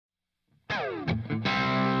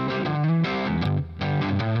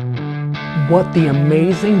What the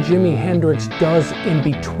amazing Jimi Hendrix does in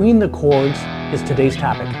between the chords is today's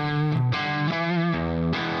topic.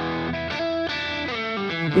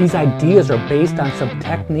 These ideas are based on some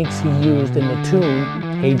techniques he used in the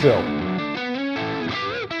tune, Hey Joe.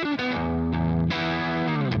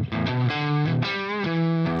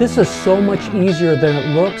 This is so much easier than it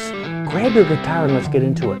looks. Grab your guitar and let's get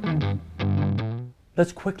into it.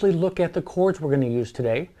 Let's quickly look at the chords we're going to use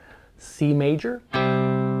today. C major,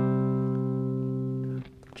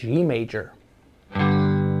 G major,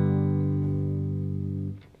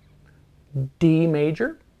 D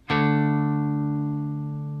major,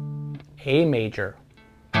 A major,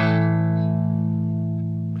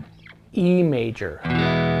 E major.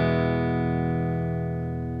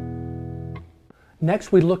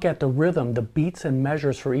 Next we look at the rhythm, the beats and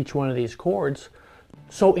measures for each one of these chords.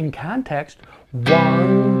 So in context,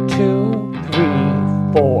 1, 2,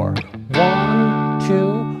 3, 4. 1,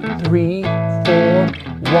 2, 3, 4.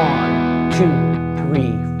 1, 2,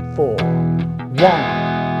 3, 4. 1,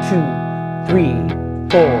 2, 3,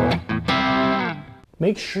 4.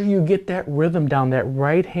 Make sure you get that rhythm down, that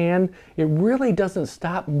right hand. It really doesn't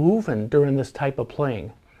stop moving during this type of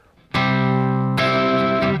playing.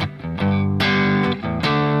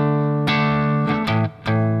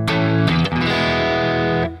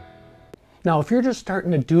 Now, if you're just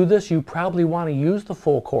starting to do this, you probably want to use the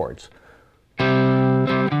full chords.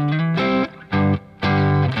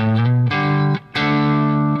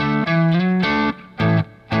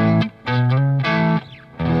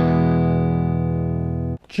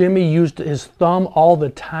 Jimi used his thumb all the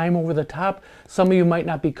time over the top. Some of you might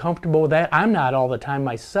not be comfortable with that. I'm not all the time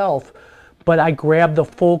myself, but I grab the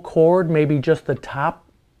full chord, maybe just the top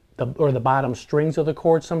or the bottom strings of the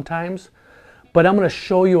chord sometimes. But I'm going to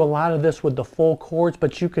show you a lot of this with the full chords,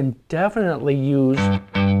 but you can definitely use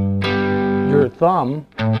your thumb,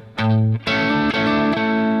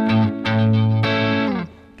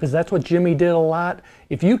 because that's what Jimi did a lot.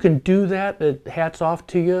 If you can do that, hats off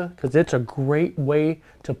to you, because it's a great way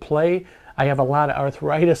to play. I have a lot of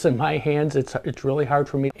arthritis in my hands. It's really hard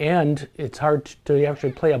for me, and it's hard to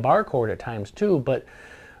actually play a bar chord at times too, but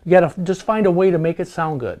you got to just find a way to make it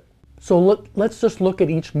sound good. So let's just look at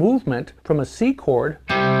each movement from a C chord.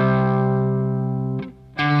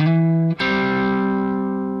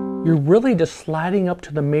 You're really just sliding up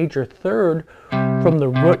to the major third from the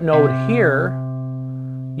root note here.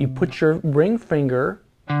 You put your ring finger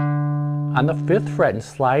on the 5th fret and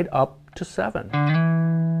slide up to 7.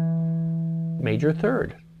 Major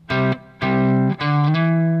third. And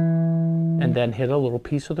then hit a little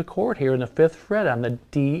piece of the chord here in the 5th fret on the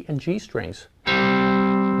D and G strings.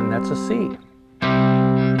 That's a C.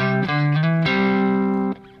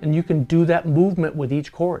 And you can do that movement with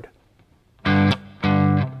each chord.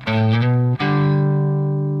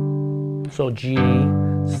 So G,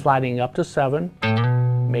 sliding up to 7,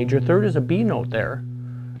 major third is a B note there,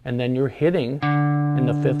 and then you're hitting in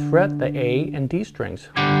the 5th fret the A and D strings.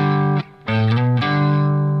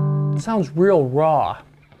 It sounds real raw.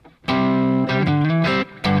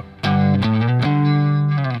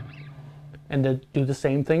 And then do the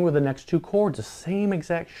same thing with the next two chords, the same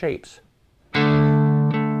exact shapes. And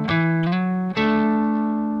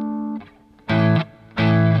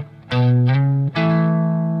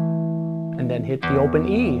then hit the open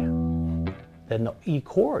E, then the E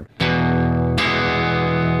chord.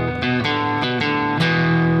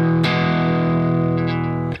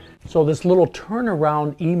 So this little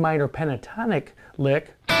turnaround E minor pentatonic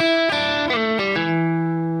lick,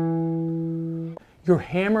 you're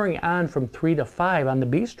hammering on from 3 to 5 on the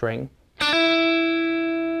B string,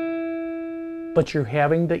 but you're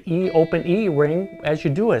having the E, open E ring as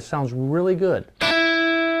you do it. It sounds really good.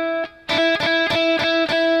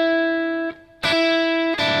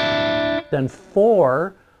 Then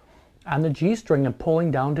 4 on the G string and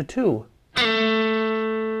pulling down to 2.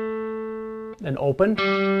 Then open,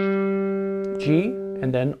 G,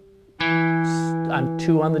 and then on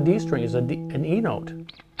 2 on the D string is an E note.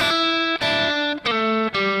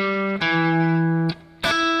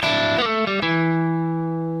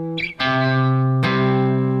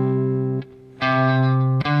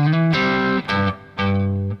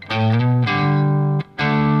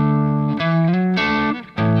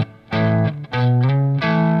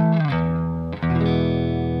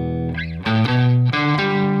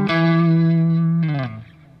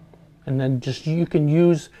 And then just you can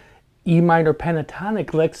use E minor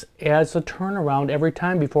pentatonic licks as a turnaround every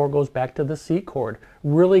time before it goes back to the C chord.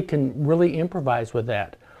 Really improvise with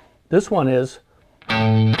that. This one is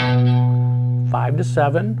 5 to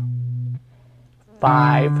 7,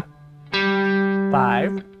 5,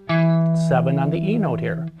 5, 7 on the E note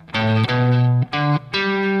here.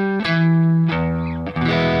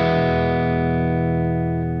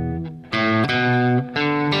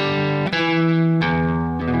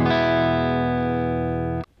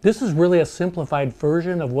 This is really a simplified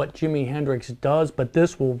version of what Jimi Hendrix does, but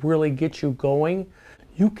this will really get you going.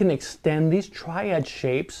 You can extend these triad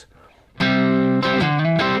shapes.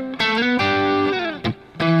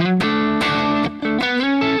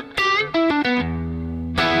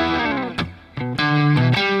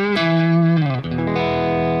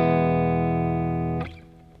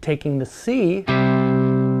 Taking the C,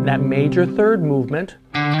 that major third movement,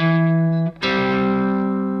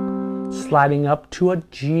 sliding up to a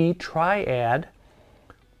G triad,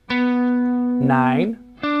 9,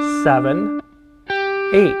 7,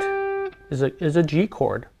 8 is a G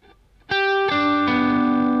chord.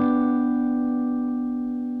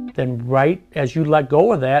 Then right as you let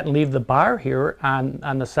go of that and leave the bar here on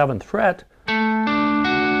the 7th fret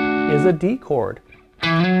is a D chord.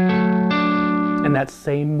 And that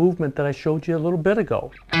same movement that I showed you a little bit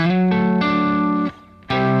ago.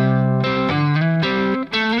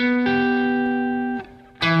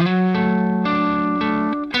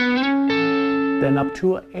 Then up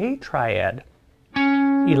to an A triad,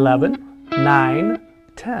 11, 9,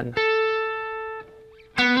 10.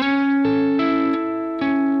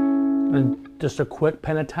 And just a quick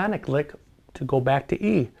pentatonic lick to go back to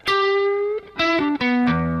E.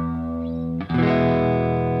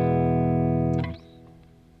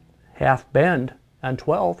 Half bend on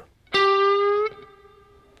 12.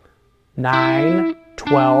 9,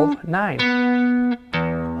 12,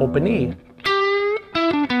 9. Open E.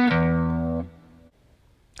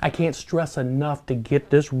 I can't stress enough to get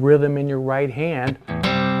this rhythm in your right hand.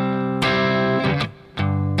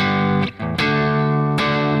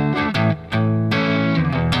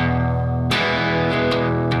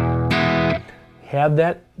 Have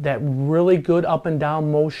that really good up and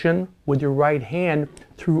down motion with your right hand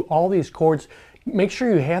through all these chords. Make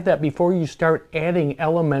sure you have that before you start adding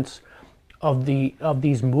elements of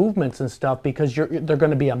these movements and stuff, because they're going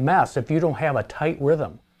to be a mess if you don't have a tight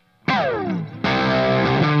rhythm.